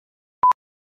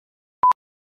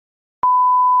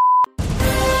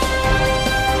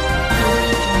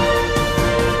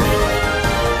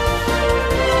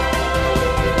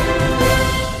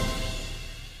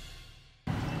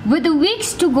With the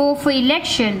weeks to go for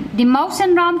election, the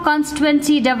Mawsynram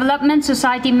Constituency Development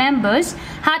Society members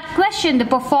had questioned the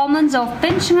performance of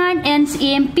Pinchangan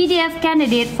MCDS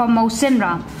candidate for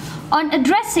Mawsynram. On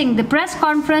addressing the press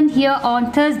conference here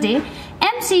on Thursday,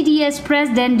 MCDS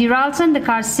President Diralsan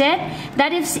Dakar said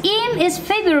that if aim is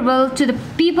favourable to the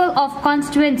people of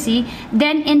constituency,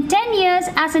 then in 10 years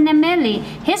as an MLA,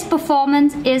 his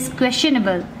performance is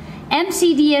questionable.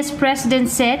 MCDS President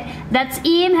said that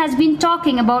aim has been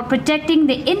talking about protecting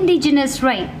the indigenous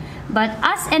right. But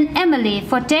as an MLA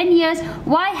for 10 years,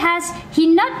 why has he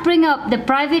not bring up the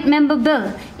private member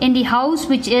bill in the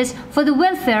House, which is for the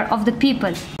welfare of the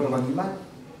people?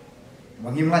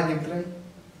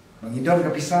 Bangidon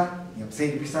kapisa, yang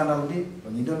saya kapisa nanti,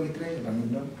 bangidon gitu,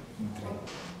 bangidon gitu.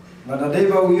 Pada day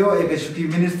baru yo,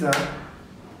 ekspedisi minister,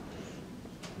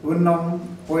 unam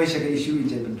poisa ke isu ini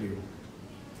jadi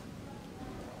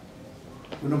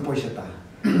unam poisa ta.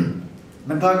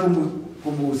 Mentah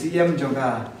kumu CM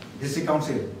juga district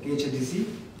council, KHDC.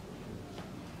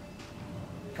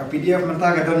 KPDF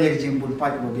mentah kadon yang jimpun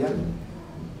pat bobian.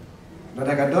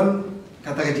 Pada kadon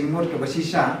kata jimur ke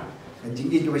basisa.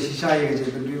 Jinggi juga sisa yang jadi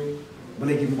beliau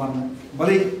balik iman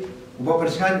balik ubah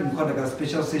persiapan muka dekat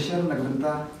special session nak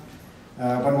bentar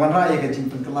panwan raya ke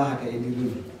jimpen kelah ke ini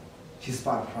dulu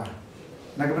sispat fah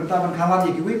nak bentar pan kamat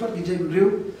yang kiwi pat kijai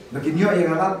beliau bagi nyo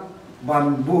yang alat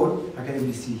ban board ke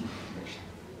MDC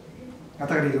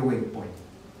kata dia kiwi point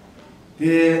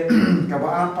di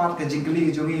kabaan pat ke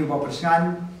jingkeli jongi ubah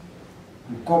persiapan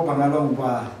kau bangalong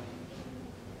ubah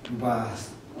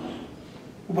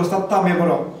stop tam ya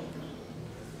bro.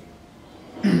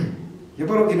 Ya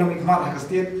baru kita mikmat hak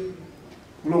setiap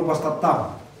belum pas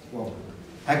tetap. Wow.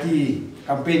 Haki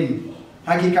kampanye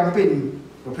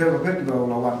berper di bawah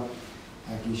lawan.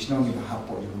 Haki senang kita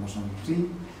hapok juga masuk si.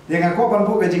 Dengan kau pun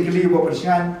buat jengkeli bawa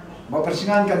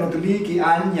persingan kan nutuli ki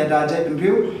an ya dah jai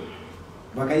penriu.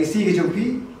 Bagai isi ke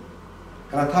jumpi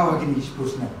kalau tahu haki ni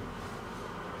sepusna.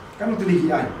 Kan nutuli ki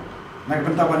an. Nak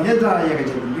bentapan ya dah ya ke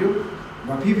jai penriu.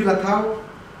 Bapi bila tahu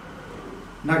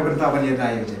nak bentapan ya dah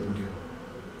ya ke jai penriu.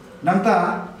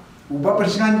 Nanta ubah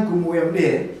persiapan kumu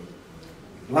MD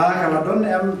lah kalau don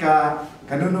MK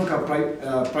kanunu ka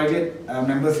private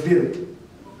members bill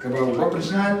ke ubah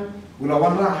persiapan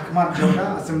ulawan lah hakmat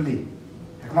juga assembly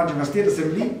hakmat juga state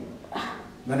assembly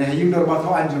dan hayung dor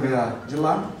batho an juga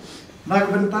jelang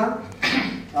nak bentar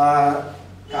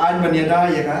kaan banyada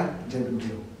ya ka jadi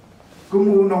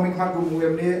kumu nomik mak kumu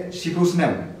MD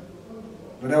sikusnem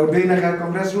pada udai nak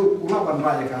kongres ulawan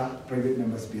lah ya ka private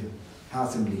members bill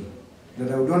assembly.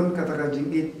 Dah udon katakan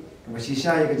jingit,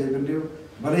 kapasisa yang kerja beliau,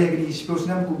 balai yang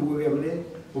disposnam kubu yang boleh,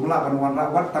 pemelakan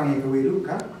warna watang yang kewiru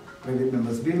kan, private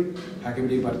members bill, hakim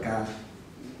libat ka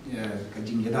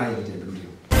jing jadai yang kerja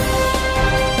beliau.